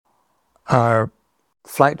our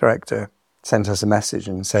flight director sent us a message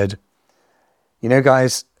and said, you know,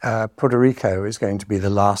 guys, Puerto Rico is going to be the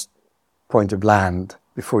last point of land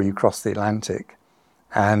before you cross the Atlantic.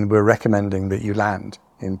 And we're recommending that you land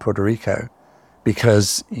in Puerto Rico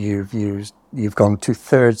because you've gone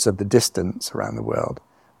 2/3 of the distance around the world,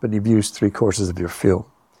 but you've used 3/4 of your fuel.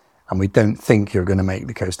 And we don't think you're going to make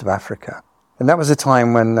the coast of Africa. And that was a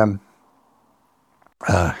time when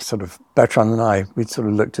sort of Bertrand and I, we sort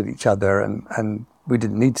of looked at each other and we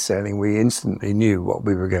didn't need to say anything. We instantly knew what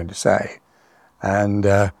we were going to say.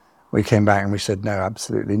 And we came back and we said, no,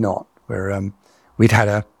 absolutely not. We'd had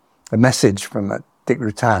a message from Dick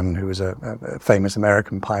Rutan, who was a famous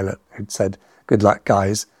American pilot, who'd said, good luck,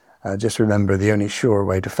 guys. Just remember, the only sure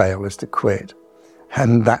way to fail is to quit.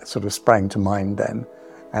 And that sort of sprang to mind then.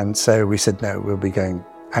 And so we said, no, we'll be going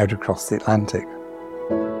out across the Atlantic.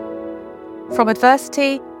 From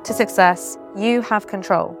adversity to success, you have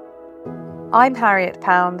control. I'm Harriet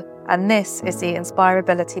Pound, and this is the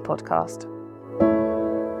Inspirability Podcast.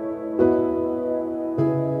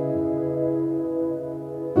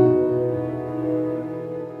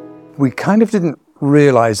 We kind of didn't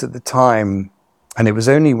realize at the time, and it was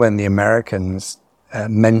only when the Americans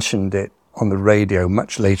mentioned it on the radio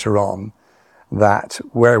much later on, that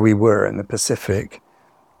where we were in the Pacific,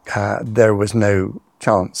 there was no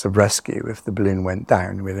chance of rescue if the balloon went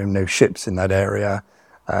down. There were no ships in that area.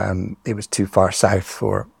 It was too far south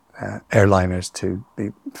for airliners to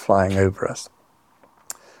be flying over us.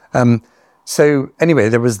 So anyway,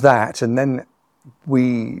 there was that. And then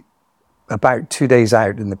about 2 days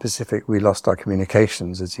out in the Pacific, we lost our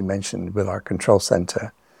communications, as you mentioned, with our control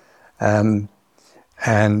center.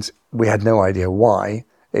 And we had no idea why.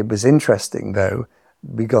 It was interesting, though,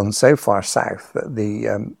 we'd gone so far south that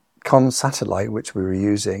the comm satellite, which we were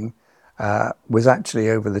using, was actually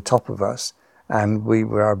over the top of us. And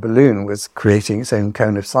our balloon was creating its own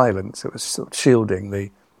cone of silence. It was sort of shielding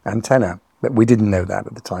the antenna, but we didn't know that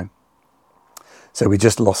at the time. So we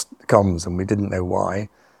just lost comms and we didn't know why.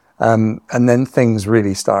 And then things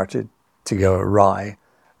really started to go awry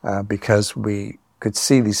because we could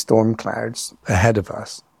see these storm clouds ahead of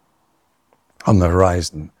us on the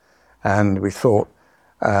horizon. And we thought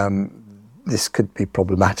this could be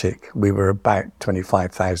problematic. We were about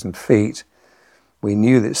 25,000 feet. We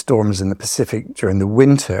knew that storms in the Pacific during the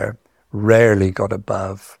winter rarely got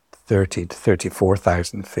above 30 to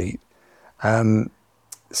 34,000 feet.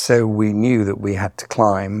 So we knew that we had to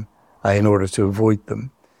climb in order to avoid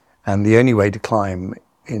them. And the only way to climb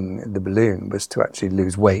in the balloon was to actually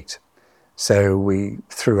lose weight. So we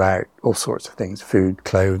threw out all sorts of things, food,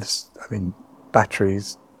 clothes,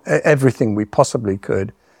 batteries, everything we possibly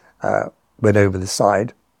could went over the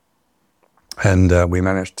side. And we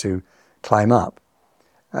managed to climb up.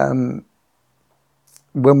 When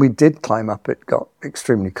we did climb up, it got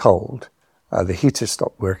extremely cold. The heater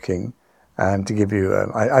stopped working. And to give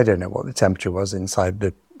you, I don't know what the temperature was inside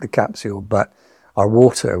the capsule, but our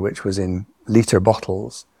water, which was in litre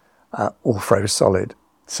bottles, all froze solid.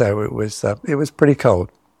 So it was pretty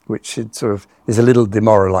cold, which is a little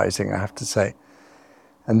demoralizing, I have to say.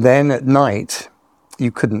 And then at night,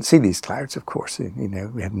 you couldn't see these clouds, of course.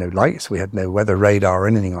 We had no lights, we had no weather radar or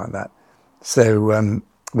anything like that. So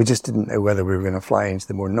we just didn't know whether we were going to fly into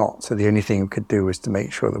them or not. So the only thing we could do was to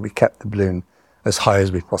make sure that we kept the balloon as high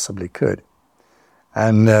as we possibly could.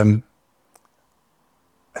 And then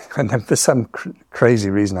for some crazy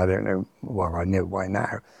reason, I don't know, well, I know why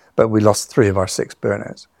now, but we lost 3 of our 6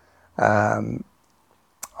 burners.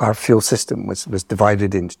 Our fuel system was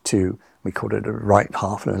divided into 2. We called it a right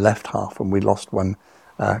half and a left half, and we lost one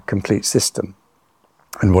complete system.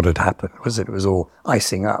 And what had happened was it was all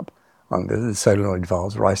icing up. The solenoid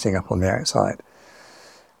valves were icing up on the outside.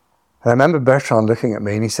 And I remember Bertrand looking at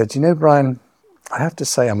me and he said, you know, Brian, I have to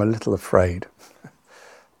say I'm a little afraid.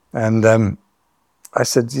 And I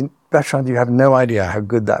said, Bertrand, you have no idea how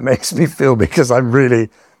good that makes me feel because I'm really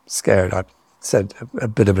scared. I said a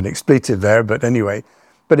bit of an expletive there, but anyway.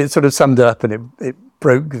 But it sort of summed it up and it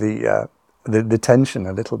broke the tension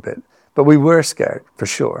a little bit. But we were scared, for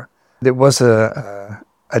sure. It was a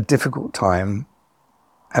difficult time.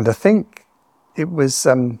 And I think it was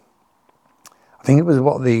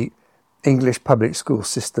what the English public school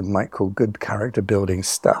system might call good character building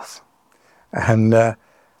stuff. And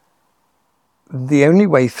the only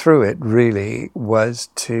way through it really was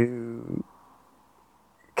to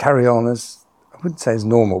carry on as, I wouldn't say as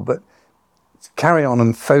normal, but carry on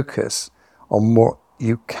and focus on what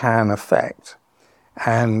you can affect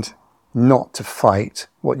and not to fight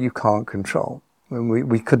what you can't control. I mean,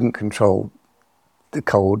 we couldn't control the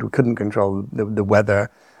cold, we couldn't control the weather.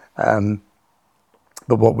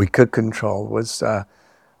 But what we could control was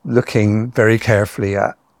looking very carefully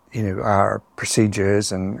at, our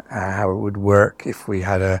procedures and how it would work if we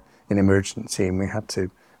had an emergency and we had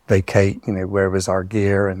to vacate, where was our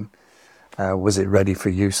gear and was it ready for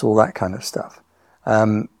use, all that kind of stuff.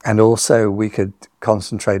 And also we could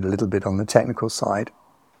concentrate a little bit on the technical side.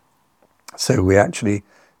 So we actually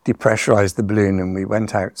depressurized the balloon and we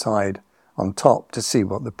went outside on top to see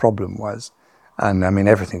what the problem was. And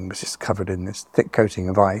everything was just covered in this thick coating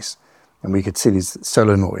of ice, and we could see these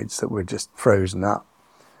solenoids that were just frozen up.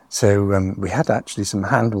 So we had actually some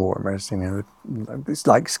hand warmers, it's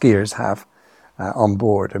like skiers have on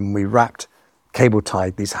board, and we cable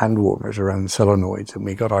tied these hand warmers around the solenoids, and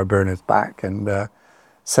we got our burners back. And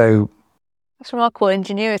so that's remarkable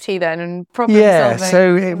ingenuity then, and problem solving.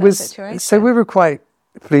 So it was. So we were quite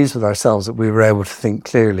pleased with ourselves that we were able to think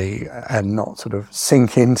clearly and not sort of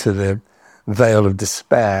sink into the veil of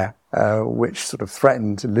despair, which sort of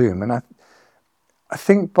threatened to loom. And I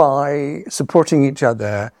think by supporting each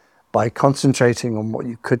other, by concentrating on what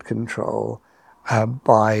you could control,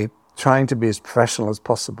 by trying to be as professional as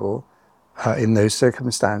possible in those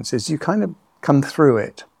circumstances, you kind of come through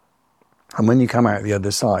it. And when you come out the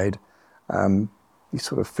other side, you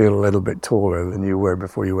sort of feel a little bit taller than you were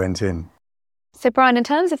before you went in. So Brian, in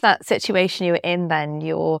terms of that situation you were in then,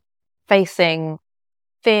 you're facing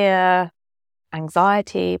fear,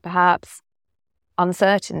 anxiety, perhaps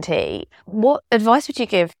uncertainty. What advice would you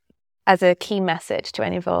give as a key message to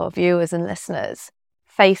any of our viewers and listeners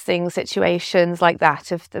facing situations like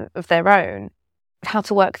that of their own, how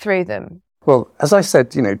to work through them? Well, as I said,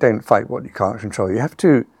 don't fight what you can't control. You have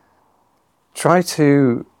to try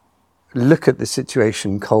to look at the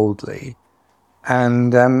situation coldly,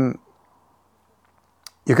 and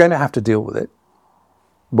you're going to have to deal with it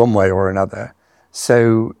one way or another.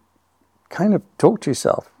 So kind of talk to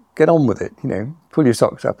yourself, get on with it, pull your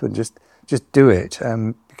socks up and just do it,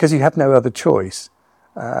 because you have no other choice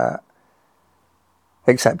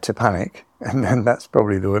except to panic, and that's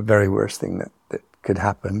probably the very worst thing that could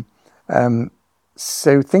happen.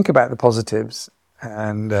 So think about the positives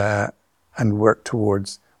and work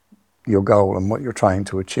towards your goal and what you're trying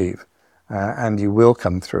to achieve, and you will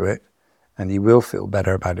come through it, and you will feel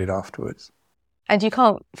better about it afterwards. And you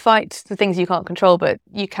can't fight the things you can't control, but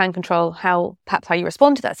you can control how you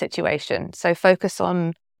respond to that situation. So focus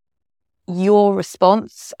on your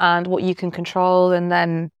response and what you can control, and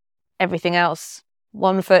then everything else,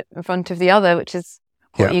 one foot in front of the other, which is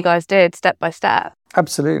what you guys did step by step.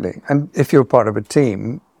 Absolutely. And if you're part of a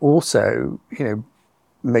team, also,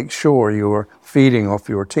 make sure you're feeding off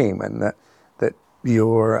your team, and that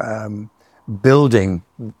you're building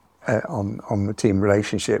on the team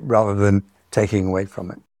relationship rather than taking away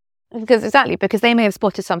from it. Because they may have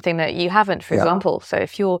spotted something that you haven't, for example. So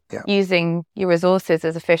if you're using your resources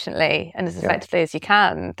as efficiently and as effectively as you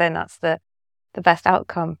can, then that's the best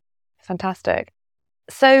outcome. Fantastic.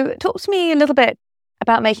 So talk to me a little bit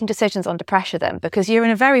about making decisions under pressure then, because you're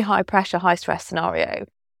in a very high pressure, high stress scenario.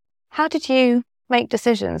 How did you make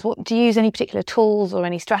decisions? Do you use any particular tools or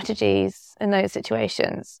any strategies in those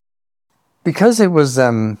situations? Because it was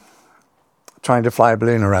trying to fly a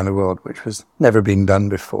balloon around the world, which was never been done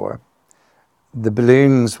before. The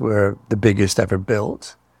balloons were the biggest ever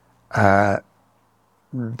built.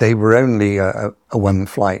 They were only a one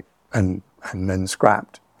flight and then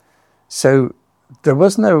scrapped. So there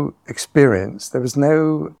was no experience. There was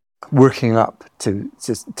no working up to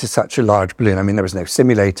such a large balloon. There was no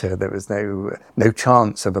simulator. There was no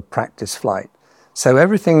chance of a practice flight. So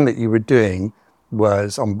everything that you were doing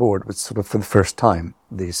was on board was sort of for the first time,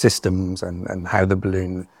 the systems and how the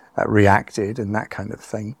balloon reacted and that kind of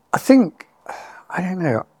thing. I think, I don't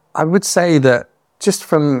know, I would say that just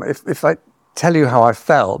from, if I tell you how I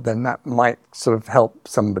felt, then that might sort of help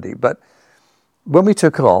somebody. But when we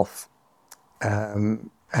took off,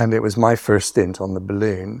 and it was my first stint on the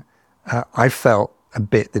balloon, I felt a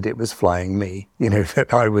bit that it was flying me,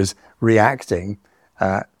 that I was reacting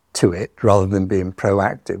to it rather than being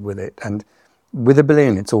proactive with it. And with a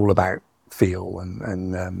balloon, it's all about feel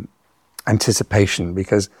and anticipation,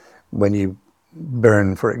 because when you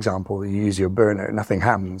burn, for example, you use your burner, nothing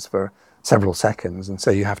happens for several seconds, and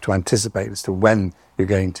so you have to anticipate as to when you're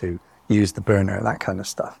going to use the burner, that kind of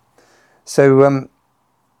stuff. So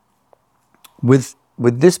with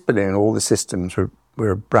this balloon, all the systems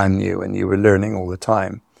were brand new, and you were learning all the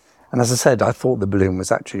time. And as I said, I thought the balloon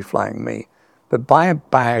was actually flying me. But by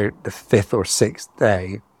about the 5th or 6th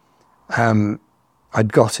day,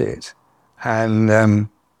 I'd got it. And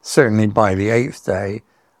certainly by the 8th day,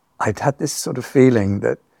 I'd had this sort of feeling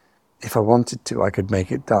that if I wanted to, I could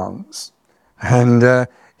make it dance. And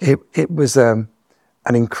it was a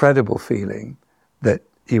an incredible feeling that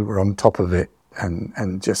you were on top of it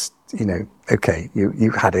and just, okay,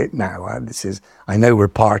 you had it now. I know we're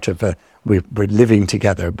part of we're living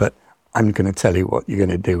together, but I'm going to tell you what you're going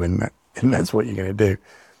to do, and that's what you're going to do.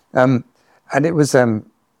 And it was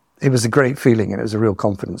a great feeling, and it was a real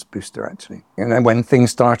confidence booster, actually. And then when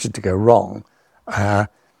things started to go wrong, one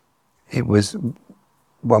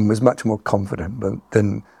was much more confident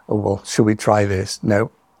than, oh, well, should we try this?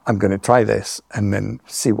 No, I'm going to try this and then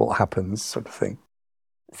see what happens, sort of thing.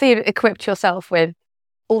 So you equipped yourself with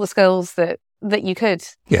all the skills that you could,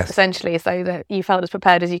 yes, essentially, so that you felt as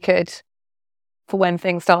prepared as you could for when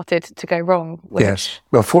things started to go wrong. Yes.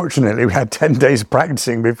 Well, fortunately, we had 10 days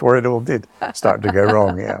practicing before it all did start to go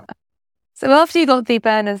wrong, yeah. So after you got the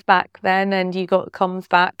burners back then and you got comms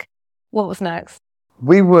back, what was next?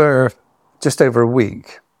 We were just over a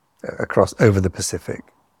week over the Pacific.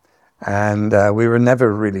 And we were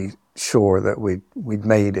never really sure that we'd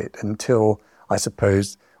made it until, I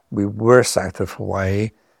suppose, we were south of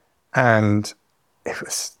Hawaii, and it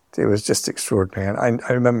was just extraordinary. And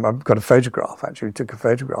I remember I've got a photograph. Actually, we took a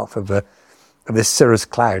photograph of this cirrus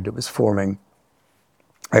cloud that was forming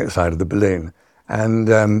outside of the balloon,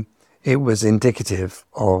 and it was indicative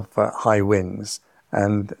of high winds.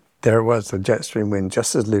 And there was a jet stream wind,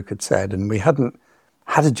 just as Luke had said, and we hadn't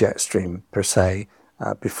had a jet stream per se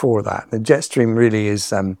before that. The jet stream really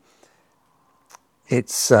is,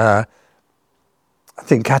 it's I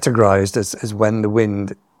think categorized as when the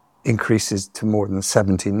wind increases to more than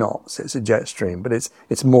 70 knots. It's a jet stream, but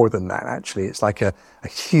it's more than that, actually. It's like a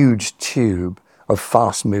huge tube of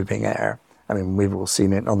fast-moving air. I mean, we've all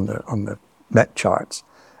seen it on the Met charts.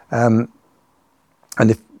 And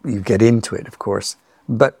if you get into it, of course,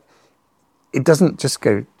 but it doesn't just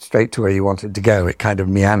go straight to where you want it to go. It kind of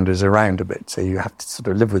meanders around a bit, so you have to sort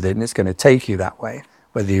of live with it, and it's going to take you that way,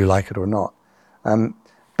 whether you like it or not.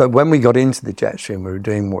 But when we got into the jet stream, we were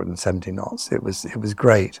doing more than 70 knots. It was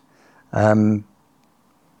great. And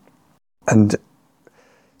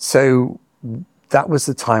so that was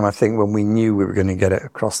the time, I think, when we knew we were going to get it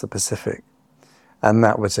across the Pacific. And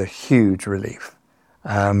that was a huge relief.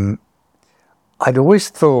 I'd always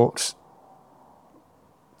thought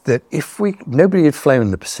that nobody had flown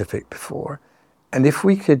the Pacific before, and if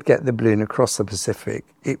we could get the balloon across the Pacific,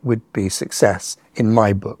 it would be success in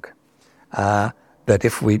my book. That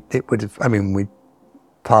we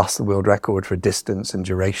passed the world record for distance and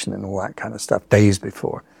duration and all that kind of stuff days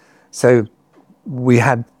before. So we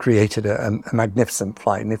had created a magnificent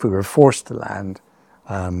flight, and if we were forced to land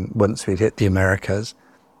once we'd hit the Americas,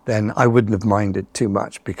 then I wouldn't have minded too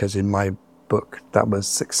much, because in my book that was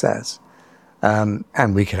success.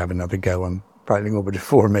 And we could have another go on Breitling Orbiter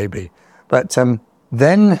 4 maybe. But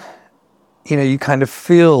then, you kind of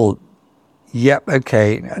feel, yep,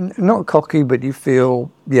 okay, not cocky, but you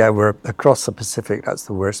feel, yeah, we're across the Pacific, that's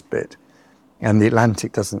the worst bit. And the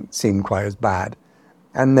Atlantic doesn't seem quite as bad.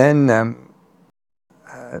 And then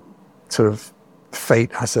sort of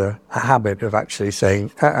fate has a habit of actually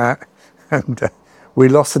saying, and we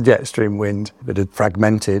lost the jet stream wind that had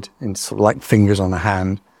fragmented into sort of like fingers on a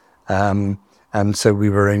hand. And so we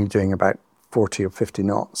were only doing about 40 or 50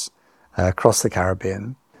 knots across the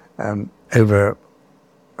Caribbean over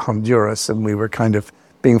Honduras, and we were kind of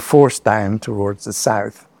being forced down towards the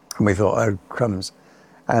south. And we thought, oh, crumbs.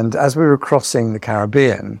 And as we were crossing the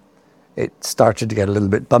Caribbean, it started to get a little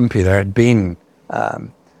bit bumpy. There had been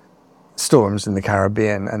storms in the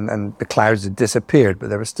Caribbean, and the clouds had disappeared, but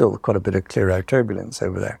there was still quite a bit of clear air turbulence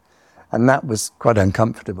over there. And that was quite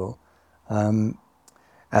uncomfortable. And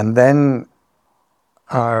then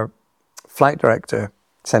our flight director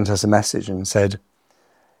sent us a message and said,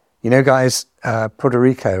 guys, Puerto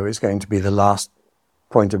Rico is going to be the last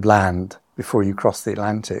point of land before you cross the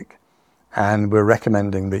Atlantic. And we're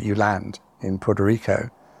recommending that you land in Puerto Rico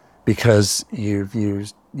because you've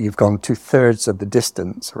gone 2/3 of the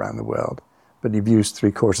distance around the world, but you've used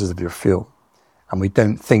 3/4 of your fuel. And we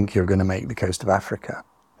don't think you're going to make the coast of Africa.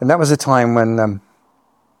 And that was a time when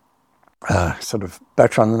sort of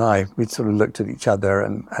Bertrand and I, we sort of looked at each other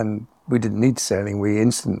and we didn't need to say anything. We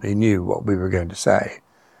instantly knew what we were going to say.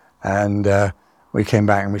 And we came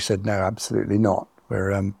back and we said, no, absolutely not.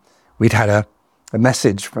 We'd had a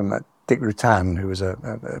message from Dick Rutan, who was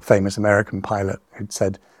a famous American pilot, who'd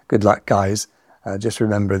said, good luck, guys. Just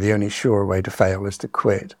remember, the only sure way to fail is to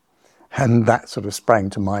quit. And that sort of sprang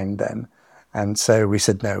to mind then. And so we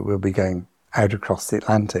said, no, we'll be going out across the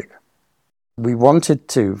Atlantic. We wanted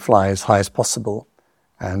to fly as high as possible,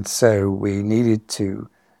 and so we needed to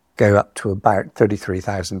go up to about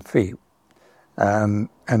 33,000 feet. And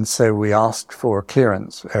so we asked for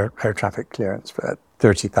clearance, air traffic clearance for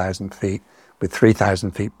 30,000 feet, with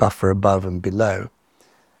 3,000 feet buffer above and below.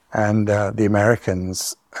 And the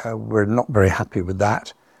Americans were not very happy with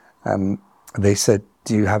that. They said,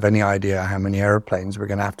 do you have any idea how many airplanes we're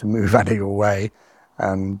going to have to move out of your way?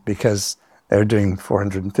 Because they're doing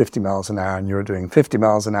 450 miles an hour and you're doing 50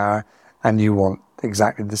 miles an hour, and you want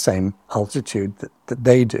exactly the same altitude that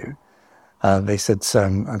they do. They said, so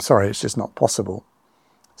I'm sorry, it's just not possible.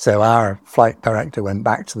 So our flight director went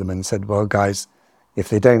back to them and said, well, guys, if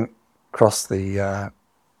they don't cross the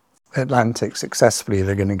Atlantic successfully,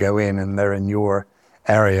 they're going to go in and they're in your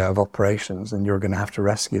area of operations and you're going to have to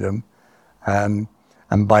rescue them.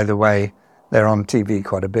 And by the way, they're on TV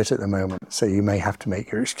quite a bit at the moment, so you may have to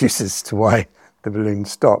make your excuses to why the balloon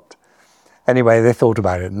stopped. Anyway, they thought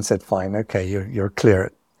about it and said, fine, okay, you're clear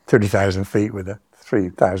at 30,000 feet with a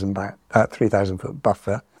 3,000 foot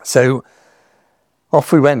buffer. So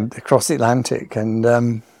off we went across the Atlantic,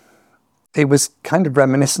 and it was kind of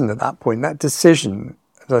reminiscent at that point. That decision,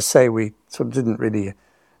 as I say, we sort of didn't really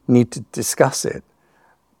need to discuss it.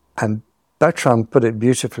 And Bertrand put it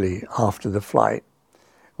beautifully after the flight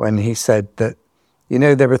when he said that, you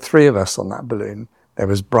know, there were three of us on that balloon. There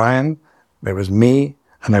was Brian, there was me,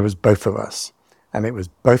 and there was both of us. And it was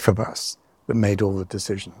both of us that made all the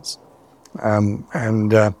decisions.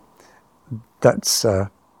 That's, you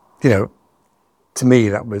know, to me,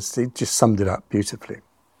 it just summed it up beautifully.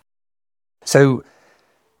 So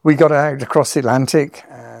we got out across the Atlantic,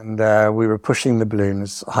 and we were pushing the balloon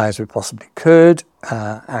as high as we possibly could.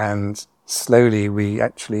 And slowly we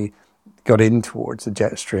actually got in towards the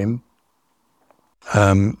jet stream.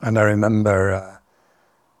 And I remember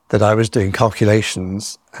that I was doing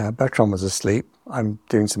calculations. Bertrand was asleep. I'm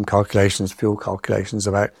doing some calculations, fuel calculations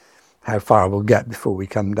about how far we'll get before we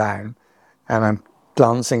come down. And I'm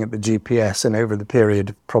glancing at the GPS, and over the period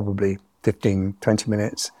of probably 15, 20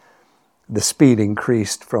 minutes, the speed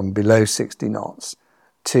increased from below 60 knots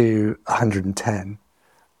to 110.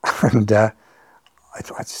 And I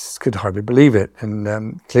just could hardly believe it.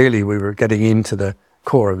 And clearly we were getting into the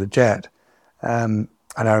core of the jet. And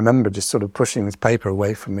I remember just sort of pushing this paper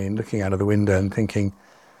away from me and looking out of the window and thinking,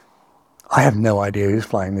 I have no idea who's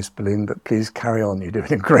flying this balloon, but please carry on. You're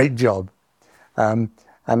doing a great job. And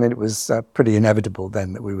it was pretty inevitable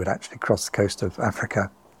then that we would actually cross the coast of Africa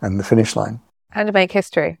and the finish line. And make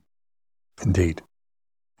history. Indeed.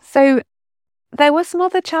 So there were some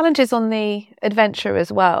other challenges on the adventure as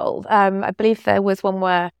well. I believe there was one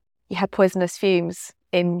where you had poisonous fumes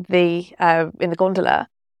in the gondola.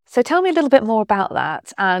 So tell me a little bit more about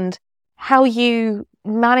that and how you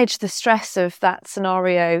managed the stress of that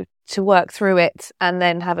scenario to work through it and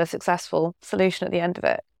then have a successful solution at the end of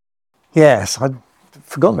it. Yes, I'd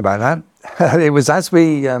forgotten about that. It was as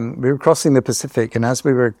we were crossing the Pacific, and as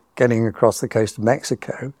we were getting across the coast of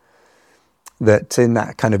Mexico, that in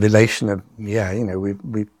that kind of elation of, we've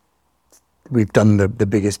done the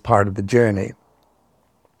biggest part of the journey,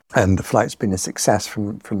 and the flight's been a success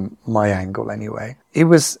from my angle anyway. It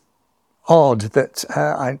was odd that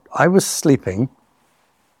I was sleeping,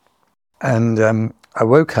 and I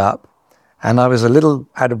woke up, and I was a little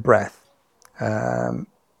out of breath, and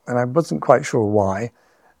I wasn't quite sure why.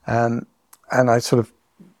 And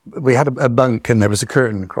we had a bunk, and there was a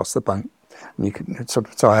curtain across the bunk. And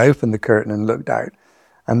so I opened the curtain and looked out,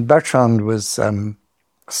 and Bertrand was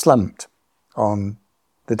slumped on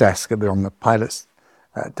the desk, on the pilot's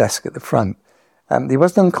desk at the front. He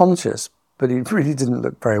wasn't unconscious, but he really didn't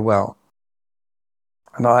look very well.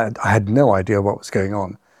 And I had no idea what was going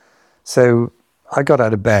on. So I got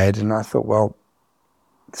out of bed and I thought, well,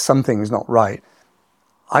 something's not right.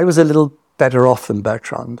 I was a little better off than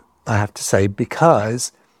Bertrand, I have to say,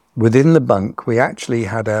 because within the bunk we actually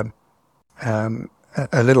had a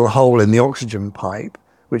little hole in the oxygen pipe,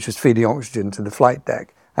 which was feeding oxygen to the flight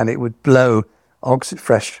deck, and it would blow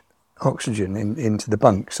fresh oxygen into the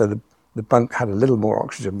bunk. So the bunk had a little more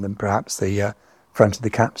oxygen than perhaps the front of the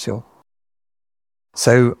capsule.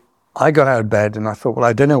 So I got out of bed and I thought, well,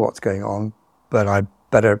 I don't know what's going on, but I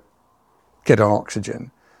better get on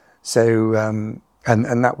oxygen. So,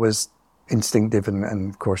 and that was instinctive and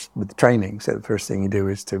of course with the training. So the first thing you do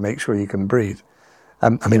is to make sure you can breathe.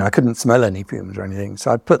 I couldn't smell any fumes or anything,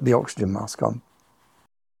 so I put the oxygen mask on.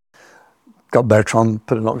 Got Bertrand,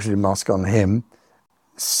 put an oxygen mask on him.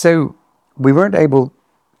 So we weren't able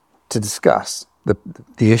to discuss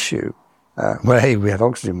the issue. We had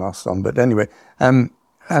oxygen masks on, but anyway, and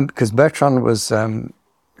because Bertrand was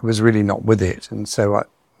really not with it, and so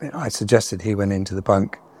I suggested he went into the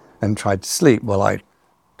bunk and tried to sleep while I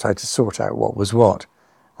tried to sort out what was what.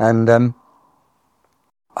 And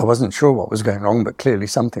I wasn't sure what was going wrong, but clearly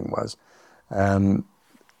something was.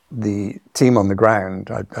 the team on the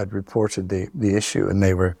ground, I'd reported the issue, and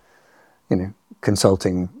they were,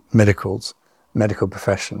 consulting medical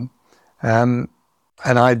profession. And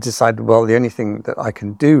I decided, well, the only thing that I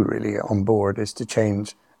can do really on board is to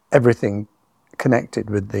change everything connected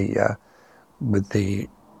with the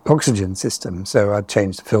oxygen system. So I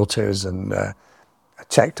changed the filters, and I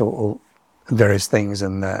checked all various things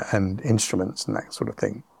and instruments and that sort of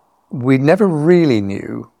thing. We never really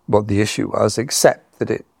knew what the issue was, except that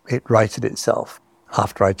it righted itself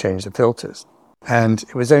after I changed the filters. And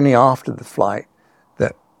it was only after the flight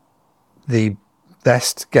that the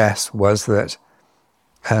best guess was that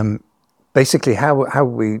basically how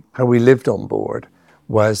we lived on board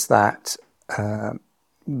was that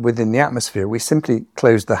within the atmosphere we simply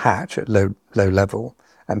closed the hatch at low level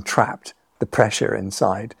and trapped the pressure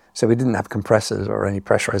inside. So we didn't have compressors or any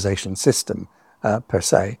pressurization system per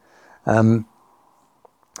se.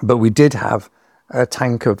 But we did have a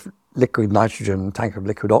tank of liquid nitrogen, tank of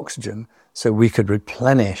liquid oxygen, so we could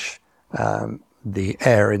replenish the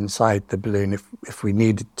air inside the balloon if we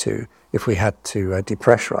needed to, if we had to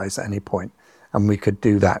depressurize at any point. And we could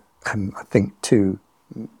do that, I think 2,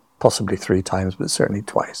 possibly 3 times, but certainly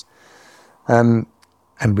twice. And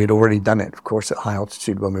we'd already done it, of course, at high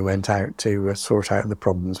altitude when we went out to sort out the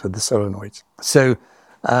problems with the solenoids. So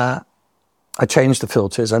I changed the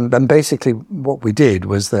filters, and basically what we did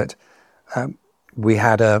was that we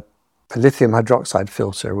had a lithium hydroxide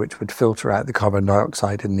filter which would filter out the carbon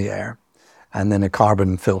dioxide in the air, and then a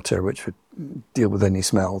carbon filter which would deal with any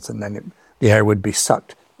smells, and then the air would be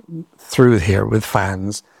sucked through here with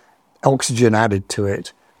fans, oxygen added to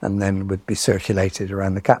it, and then would be circulated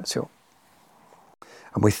around the capsule.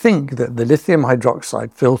 And we think that the lithium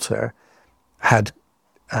hydroxide filter had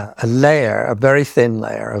a very thin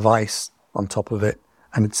layer of ice on top of it,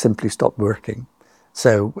 and it simply stopped working.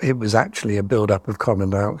 So it was actually a build-up of carbon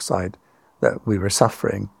dioxide that we were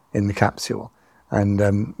suffering in the capsule.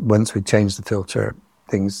 And once we changed the filter,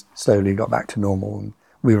 things slowly got back to normal, and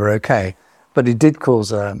we were okay. But it did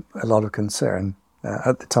cause a lot of concern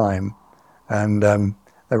at the time. And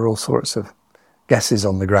there were all sorts of guesses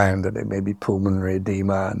on the ground that it may be pulmonary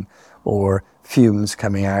edema or fumes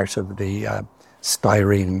coming out of the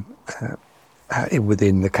styrene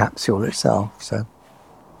within the capsule itself. So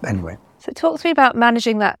anyway. So talk to me about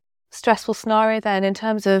managing that stressful scenario then, in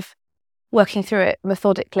terms of working through it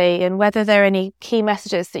methodically, and whether there are any key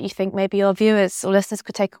messages that you think maybe our viewers or listeners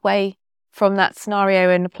could take away from that scenario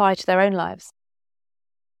and apply to their own lives.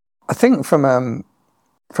 I think from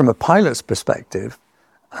a pilot's perspective,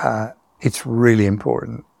 it's really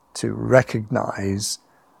important to recognize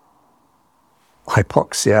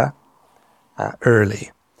hypoxia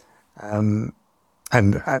early. And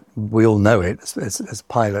we all know it as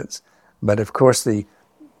pilots, but of course the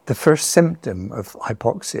first symptom of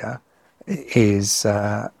hypoxia is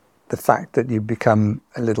the fact that you become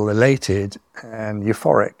a little elated and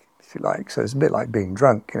euphoric, if you like. So it's a bit like being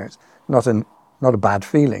drunk. It's not a bad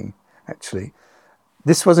feeling, actually.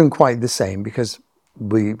 This wasn't quite the same because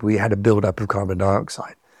we had a build-up of carbon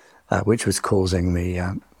dioxide, which was causing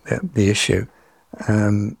the issue.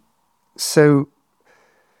 So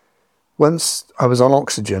once I was on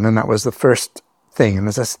oxygen, and that was the first thing, and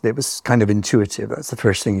it was kind of intuitive. That's the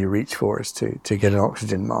first thing you reach for, is to get an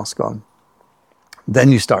oxygen mask on.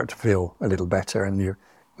 Then you start to feel a little better, and you're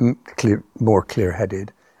more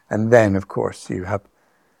clear-headed. And then, of course, you have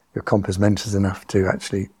your compos mentis enough to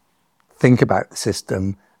actually think about the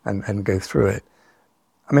system and go through it.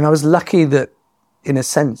 I mean, I was lucky that, in a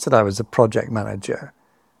sense, that I was a project manager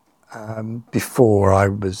before I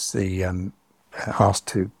was asked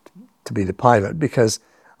to be the pilot, because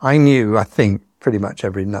I knew, I think, pretty much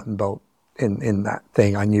every nut and bolt in that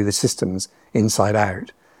thing. I knew the systems inside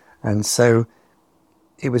out. And so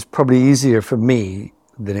it was probably easier for me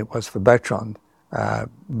than it was for Bertrand,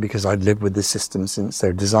 because I'd lived with the system since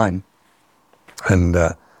their design. And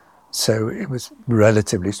so it was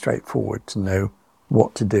relatively straightforward to know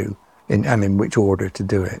what to do and in which order to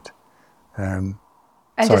do it. And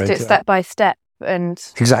just do it step by step. And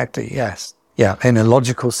exactly, yes. Yeah, in a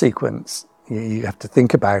logical sequence. You have to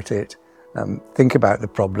think about it, think about the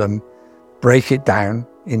problem, break it down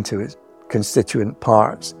into its constituent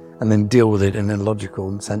parts, and then deal with it in a logical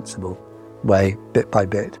and sensible way, bit by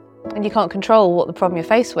bit. And you can't control what the problem you're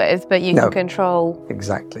faced with, but you can control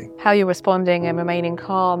exactly how you're responding and remaining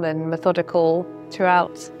calm and methodical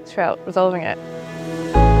throughout resolving it.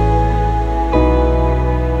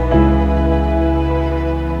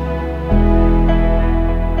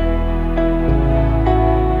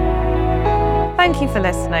 Thank you for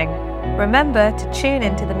listening. Remember to tune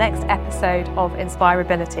into the next episode of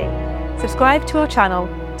Inspirability. Subscribe to our channel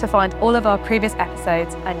to find all of our previous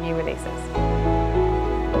episodes and new releases.